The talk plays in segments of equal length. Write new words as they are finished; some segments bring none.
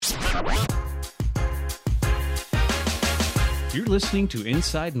You're listening to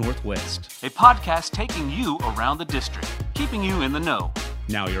Inside Northwest, a podcast taking you around the district, keeping you in the know.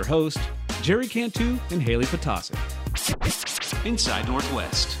 Now your host, Jerry Cantu and Hailee Fojtasek. Inside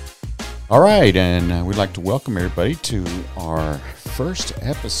Northwest. All right, and we'd like to welcome everybody to our first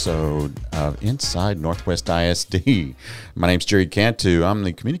episode of Inside Northwest ISD. My name's Jerry Cantu. I'm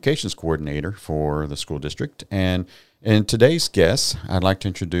the Communications Coordinator for the school district. And in today's guest, I'd like to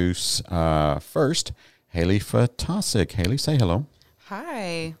introduce first Hailee Fojtasek. Hailee, say hello.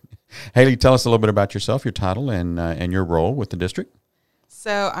 Hi. Hailee, tell us a little bit about yourself, your title, and your role with the district.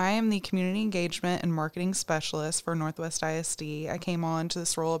 So I am the Community Engagement and Marketing Specialist for Northwest ISD. I came on to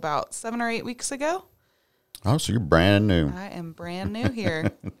this role about 7 or 8 weeks ago. Oh, so you're brand new. I am brand new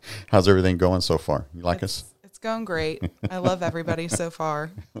here. How's everything going so far? You like us? It's going great. I love everybody so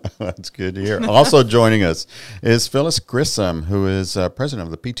far. That's good to hear. Also joining us is Phyllis Grissom, who is president of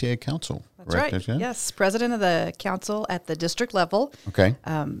the PTA Council. That's right. Yes, president of the council at the district level. Okay.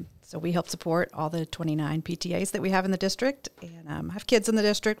 So we help support all the 29 PTAs that we have in the district, and I have kids in the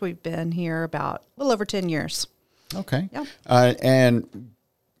district. We've been here about a little over 10 years. Okay. Yeah. And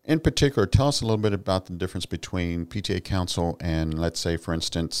in particular, tell us a little bit about the difference between PTA Council and, let's say, for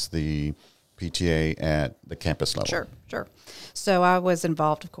instance, the PTA at the campus level. Sure. So I was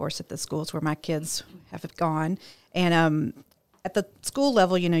involved, of course, at the schools where my kids have gone, and at the school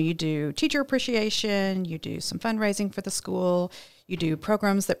level, you do teacher appreciation, you do some fundraising for the school, you do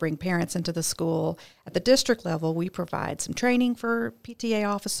programs that bring parents into the school. At the district level, we provide some training for PTA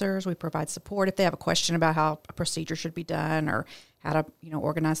officers. We provide support if they have a question about how a procedure should be done or how to,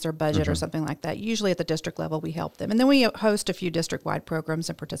 organize their budget or something like that. Usually at the district level, we help them. And then we host a few district-wide programs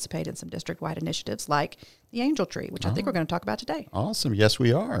and participate in some district-wide initiatives like the Angel Tree, which I think we're going to talk about today. Awesome. Yes,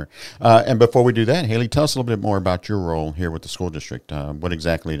 we are. And before we do that, Hailee, tell us a little bit more about your role here with the school district, what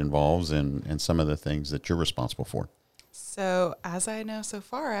exactly it involves and some of the things that you're responsible for. So as I know so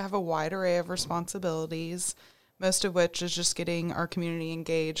far, I have a wide array of responsibilities, most of which is just getting our community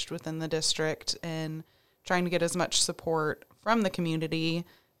engaged within the district and trying to get as much support from the community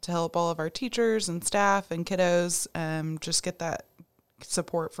to help all of our teachers and staff and kiddos just get that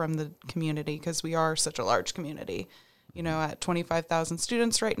support from the community because we are such a large community. At 25,000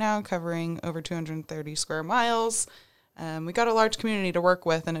 students right now, covering over 230 square miles. We got a large community to work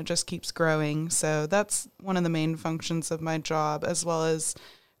with, and it just keeps growing. So that's one of the main functions of my job, as well as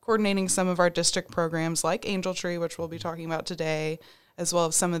coordinating some of our district programs like Angel Tree, which we'll be talking about today, as well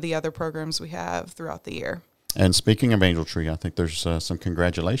as some of the other programs we have throughout the year. And speaking of Angel Tree, I think there's some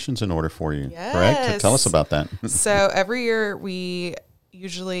congratulations in order for you, yes. Correct? Tell us about that. So every year we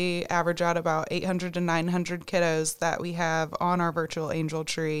usually average out about 800 to 900 kiddos that we have on our virtual Angel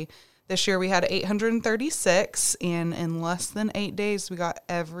Tree. This year we had 836, and in less than 8 days, we got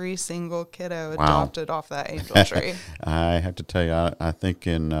every single kiddo adopted off that Angel Tree. I have to tell you, I think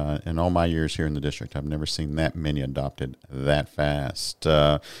in all my years here in the district, I've never seen that many adopted that fast.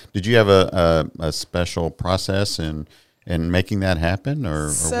 Did you have a special process in making that happen, or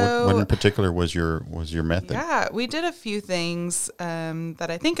what in particular was your method? Yeah, we did a few things that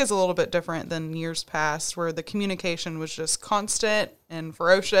I think is a little bit different than years past, where the communication was just constant and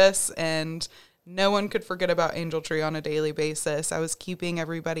ferocious, and no one could forget about Angel Tree on a daily basis. I was keeping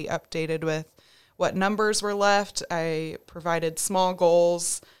everybody updated with what numbers were left. I provided small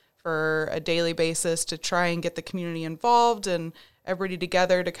goals for a daily basis to try and get the community involved and everybody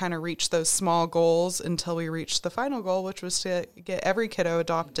together to kind of reach those small goals until we reached the final goal, which was to get every kiddo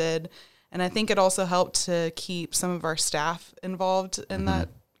adopted. And I think it also helped to keep some of our staff involved in that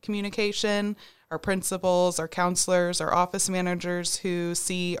communication, our principals, our counselors, our office managers who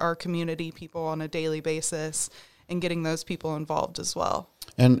see our community people on a daily basis and getting those people involved as well.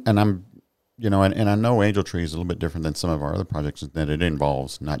 And I'm, and I know Angel Tree is a little bit different than some of our other projects in that it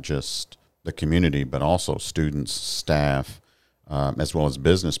involves not just the community, but also students, staff, as well as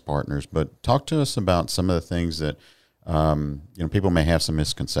business partners. But talk to us about some of the things that, people may have some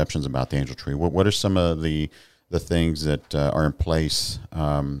misconceptions about the Angel Tree. What are some of the things that are in place,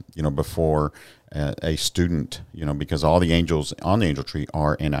 before a student, because all the angels on the Angel Tree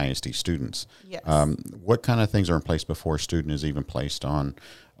are NISD students. Yes. What kind of things are in place before a student is even placed on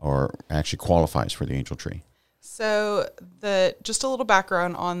or actually qualifies for the Angel Tree? So just a little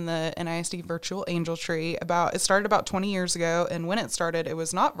background on the NISD Virtual Angel Tree. It started about 20 years ago, and when it started, it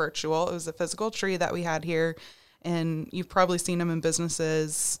was not virtual. It was a physical tree that we had here, and you've probably seen them in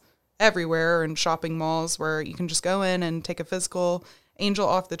businesses everywhere and shopping malls where you can just go in and take a physical angel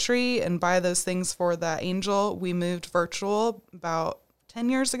off the tree and buy those things for that angel. We moved virtual about 10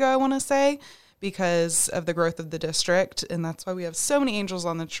 years ago, I want to say, because of the growth of the district, and that's why we have so many angels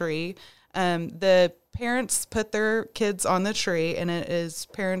on the tree. The parents put their kids on the tree, and it is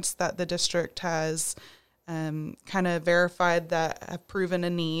parents that the district has kind of verified that have proven a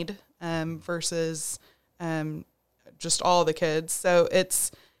need versus just all the kids. So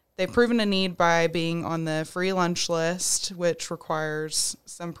they've proven a need by being on the free lunch list, which requires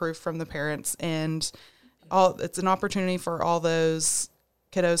some proof from the parents, and it's an opportunity for all those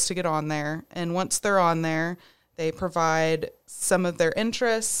kiddos to get on there. And once they're on there, they provide some of their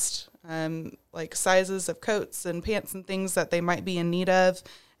interest, like sizes of coats and pants and things that they might be in need of.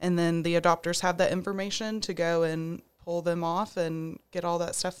 And then the adopters have that information to go and pull them off and get all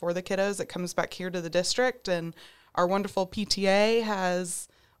that stuff for the kiddos. It comes back here to the district, and our wonderful PTA has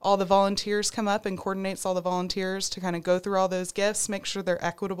all the volunteers come up and coordinates all the volunteers to kind of go through all those gifts, make sure they're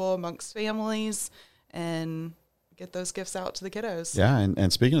equitable amongst families, and get those gifts out to the kiddos. Yeah,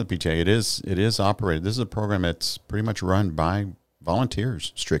 and speaking of the PTA, it is operated. This is a program that's pretty much run by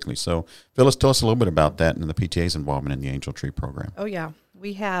volunteers strictly. So, Phyllis, tell us a little bit about that and the PTA's involvement in the Angel Tree program. Oh, yeah.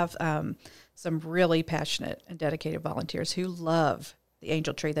 We have some really passionate and dedicated volunteers who love the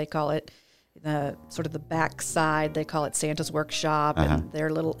Angel Tree. They call it the sort of the backside. They call it Santa's workshop, and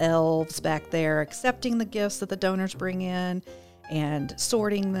their little elves back there accepting the gifts that the donors bring in and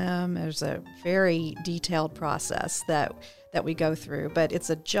sorting them. There's a very detailed process that we go through, but it's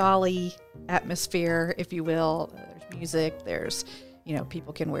a jolly atmosphere, if you will. There's music, there's,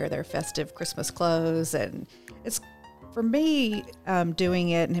 people can wear their festive Christmas clothes, and it's, for me, doing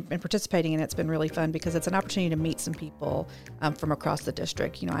it and participating in it's been really fun because it's an opportunity to meet some people from across the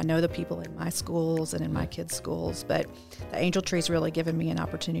district. I know the people in my schools and in my kids' schools, but the Angel Tree's really given me an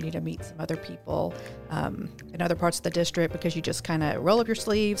opportunity to meet some other people in other parts of the district, because you just kind of roll up your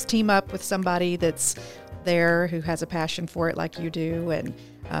sleeves, team up with somebody that's there who has a passion for it like you do, and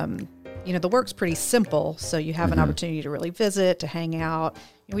the work's pretty simple, so you have an opportunity to really visit, to hang out.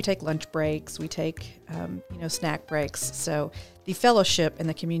 We take lunch breaks, we take, snack breaks. So the fellowship in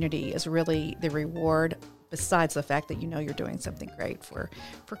the community is really the reward, besides the fact that you're doing something great for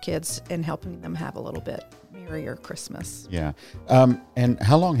kids and helping them have a little bit merrier Christmas. Yeah. And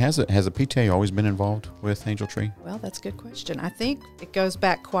how long has the PTA always been involved with Angel Tree? Well, that's a good question. I think it goes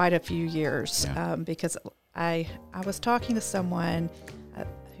back quite a few years because I was talking to someone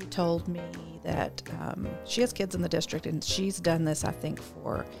who told me that she has kids in the district, and she's done this, I think,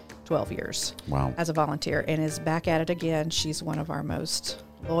 for 12 years as a volunteer, and is back at it again. She's one of our most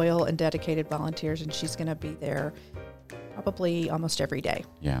loyal and dedicated volunteers, and she's going to be there probably almost every day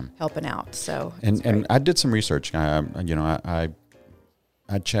helping out. So and I did some research. I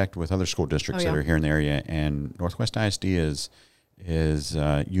checked with other school districts that are here in the area, and Northwest ISD is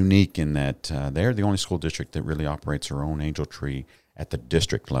unique in that they're the only school district that really operates their own Angel Tree at the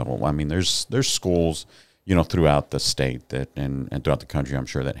district level. I mean, there's schools, throughout the state and throughout the country, I'm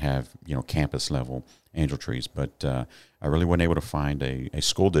sure, that have, campus level Angel Trees. But I really wasn't able to find a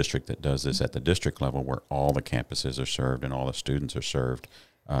school district that does this at the district level, where all the campuses are served and all the students are served,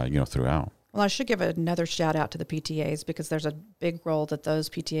 throughout. Well, I should give another shout out to the PTAs, because there's a big role that those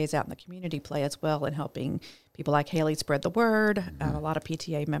PTAs out in the community play as well in helping people like Hailee spread the word. A lot of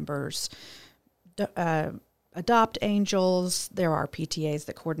PTA members adopt angels. There are PTAs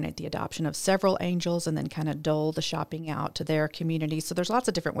that coordinate the adoption of several angels and then kind of dole the shopping out to their community. So there's lots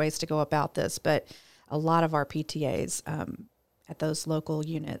of different ways to go about this, but a lot of our PTAs at those local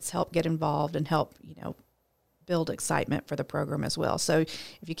units help get involved and help, build excitement for the program as well. So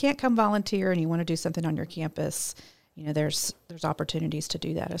if you can't come volunteer and you want to do something on your campus, there's opportunities to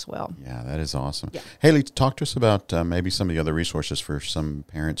do that as well. Yeah, that is awesome. Yeah. Hailee, talk to us about maybe some of the other resources for some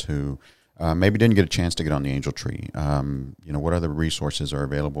parents who maybe didn't get a chance to get on the Angel Tree. What other resources are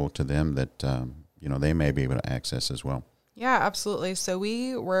available to them that, they may be able to access as well? Yeah, absolutely. So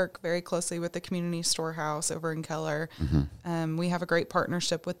we work very closely with the community storehouse over in Keller. We have a great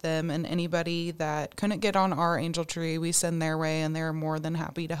partnership with them, and anybody that couldn't get on our Angel Tree, we send their way, and they're more than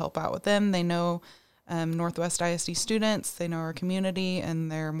happy to help out with them. They know Northwest ISD students, they know our community,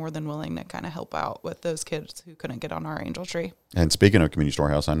 and they're more than willing to kind of help out with those kids who couldn't get on our Angel Tree. And speaking of community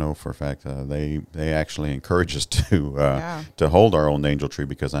storehouse, I know for a fact they actually encourage us to hold our own Angel Tree,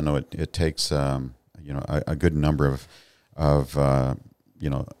 because I know it takes a good number of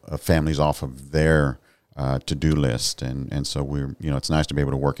families off of their to-do list, and so we're it's nice to be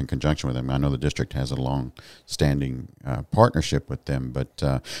able to work in conjunction with them. I know the district has a long-standing partnership with them, but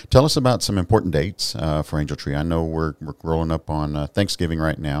tell us about some important dates for Angel Tree. I know we're rolling up on Thanksgiving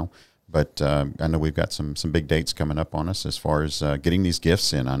right now, but I know we've got some big dates coming up on us as far as getting these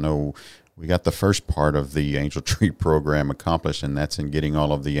gifts in. I know we got the first part of the Angel Tree program accomplished, and that's in getting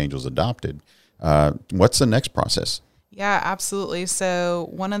all of the angels adopted. What's the next process? Yeah, absolutely. So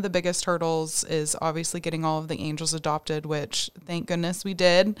one of the biggest hurdles is obviously getting all of the angels adopted, which thank goodness we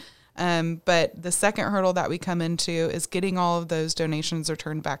did. But the second hurdle that we come into is getting all of those donations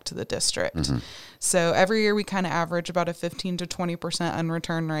returned back to the district. Mm-hmm. So every year we kind of average about a 15 to 20%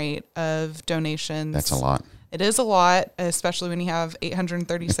 unreturn rate of donations. That's a lot. It is a lot, especially when you have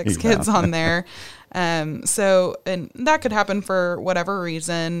 836 kids on there. And that could happen for whatever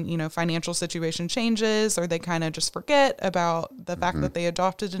reason, financial situation changes, or they kind of just forget about the fact that they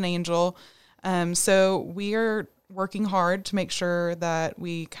adopted an angel. So we are working hard to make sure that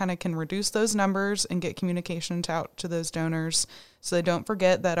we kind of can reduce those numbers and get communications out to those donors so they don't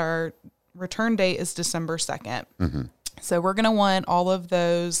forget that our return date is December 2nd. Mm-hmm. So we're going to want all of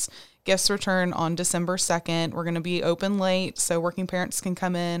those gifts returned on December 2nd. We're going to be open late, so working parents can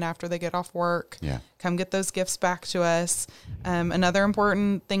come in after they get off work, come get those gifts back to us. Another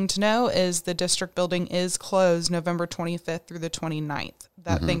important thing to know is the district building is closed November 25th through the 29th,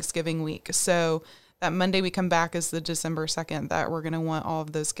 that Thanksgiving week. So that Monday we come back is the December 2nd that we're going to want all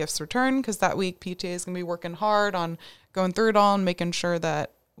of those gifts returned, because that week PTA is going to be working hard on going through it all and making sure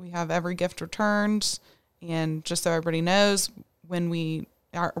that we have every gift returned. And just so everybody knows, when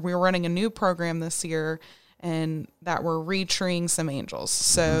we're running a new program this year, and that we're re-treeing some angels.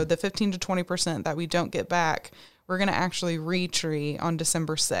 So the 15 to 20% that we don't get back, we're going to actually re-tree on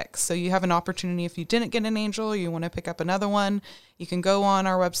December 6th. So you have an opportunity, if you didn't get an angel, you want to pick up another one, you can go on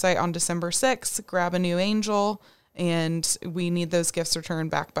our website on December 6th, grab a new angel, and we need those gifts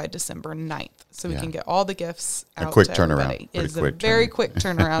returned back by December 9th. So we can get all the gifts out a quick to turnaround. everybody. It's a very quick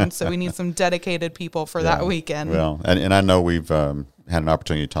turnaround, so we need some dedicated people for that weekend. Well, and I know we've had an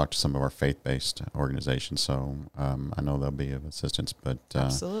opportunity to talk to some of our faith-based organizations, so I know they'll be of assistance. But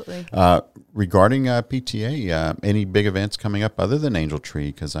absolutely. Regarding PTA, any big events coming up other than Angel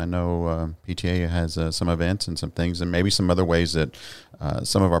Tree? Because I know PTA has some events and some things, and maybe some other ways that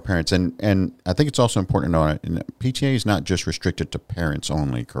some of our parents, and I think it's also important to know, PTA is not just restricted to parents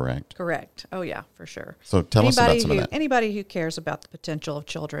only, correct? Correct. Oh, yeah, for sure. So tell us about some of that. Anybody who cares about the potential of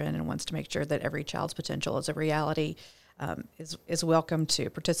children and wants to make sure that every child's potential is a reality is welcome to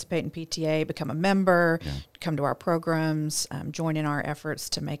participate in PTA, become a member, come to our programs, join in our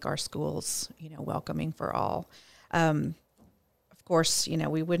efforts to make our schools, welcoming for all. Of course,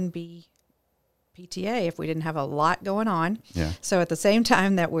 we wouldn't be PTA if we didn't have a lot going on. Yeah. So at the same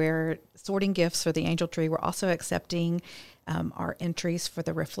time that we're sorting gifts for the Angel Tree, we're also accepting our entries for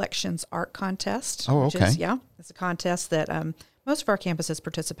the Reflections Art Contest. Oh, okay. It's a contest that most of our campuses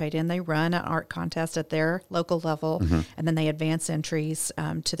participate in. They run an art contest at their local level, and then they advance entries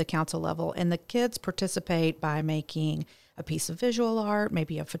to the council level. And the kids participate by making a piece of visual art,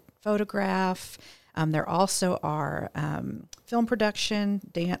 maybe a photograph. There also are film production,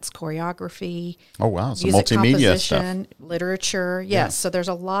 dance, choreography. Oh, wow. Some music multimedia stuff. Literature. Yes. Yeah. So there's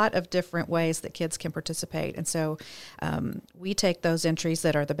a lot of different ways that kids can participate. And so we take those entries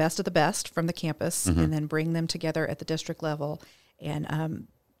that are the best of the best from the campus and then bring them together at the district level and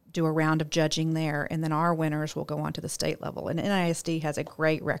do a round of judging there. And then our winners will go on to the state level. And NISD has a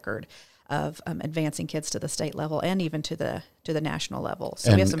great record of advancing kids to the state level and even to the national level.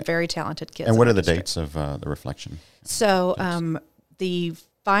 So we have some very talented kids. And what are the dates of the reflection? So the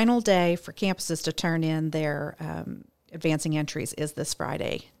final day for campuses to turn in their advancing entries is this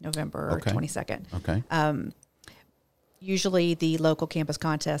Friday, November 22nd. Okay. Usually the local campus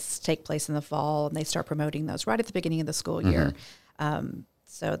contests take place in the fall, and they start promoting those right at the beginning of the school year,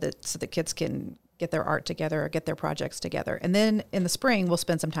 so that kids can get their art together or get their projects together. And then in the spring, we'll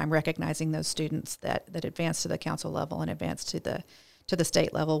spend some time recognizing those students that advance to the council level and advance to the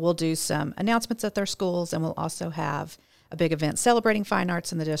state level. We'll do some announcements at their schools, and we'll also have a big event celebrating fine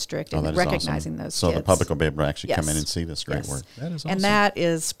arts in the district and recognizing those kids. So the public will be able to actually come in and see this great work. That is awesome. And that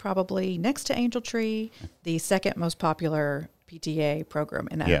is probably next to Angel Tree, the second most popular PTA program,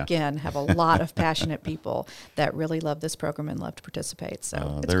 and again have a lot of passionate people that really love this program and love to participate.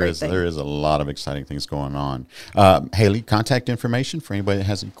 So it's there is a lot of exciting things going on. Hailee, contact information for anybody that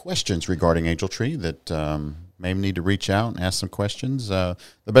has any questions regarding Angel Tree that may need to reach out and ask some questions. The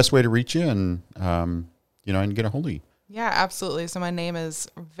best way to reach you and and get a hold of you. Yeah, absolutely. So my name is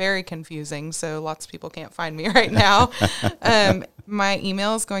very confusing, so lots of people can't find me right now. My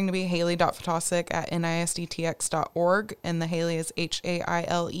email is going to be hailee.fojtasek@nisdtx.org, and the Hailee is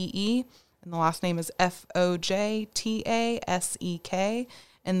Hailee, and the last name is Fojtasek.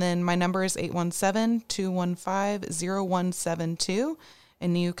 And then my number is 817-215-0172.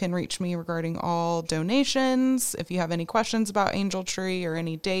 And you can reach me regarding all donations. If you have any questions about Angel Tree or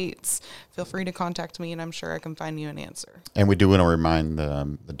any dates, feel free to contact me, and I'm sure I can find you an answer. And we do want to remind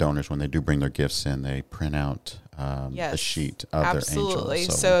the donors when they do bring their gifts in, they print out a sheet of their angel. Absolutely.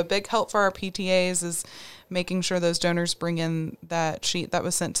 So a big help for our PTAs is making sure those donors bring in that sheet that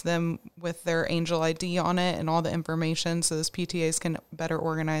was sent to them with their angel ID on it and all the information, so those PTAs can better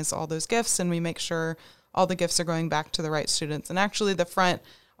organize all those gifts, and we make sure all the gifts are going back to the right students. And actually, the front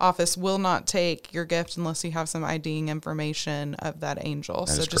office will not take your gift unless you have some IDing information of that angel.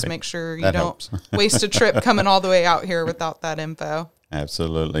 So just make sure you don't waste a trip coming all the way out here without that info.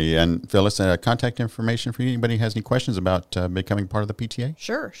 Absolutely. And Phyllis, contact information for you. Anybody has any questions about becoming part of the PTA?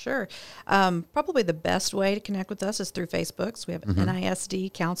 Sure. Probably the best way to connect with us is through Facebook. So we have an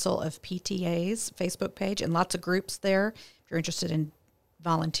NISD Council of PTAs Facebook page and lots of groups there. If you're interested in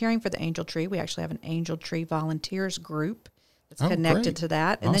volunteering for the Angel Tree, we actually have an Angel Tree volunteers group that's connected to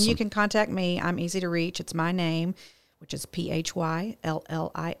that. And then you can contact me. I'm easy to reach. It's my name, which is PHYLLIS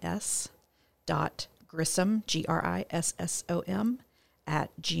 .Grissom, GRISSOM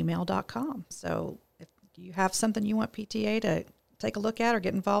 @gmail.com. So if you have something you want PTA to take a look at or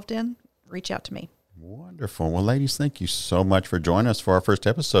get involved in, reach out to me. Wonderful. Well, ladies, thank you so much for joining us for our first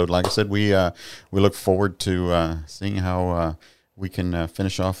episode. Like I said, we look forward to seeing how we can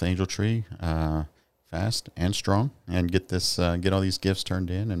finish off the Angel Tree fast and strong, and get all these gifts turned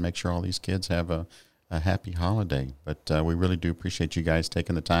in, and make sure all these kids have a happy holiday. But we really do appreciate you guys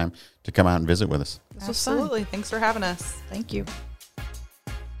taking the time to come out and visit with us. This was Absolutely. Fun. Thanks for having us. Thank you.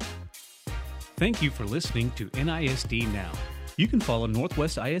 Thank you for listening to NISD Now. You can follow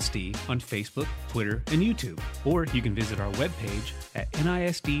Northwest ISD on Facebook, Twitter, and YouTube, or you can visit our webpage at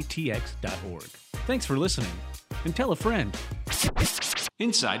nisdtx.org. Thanks for listening, and tell a friend.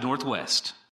 Inside Northwest.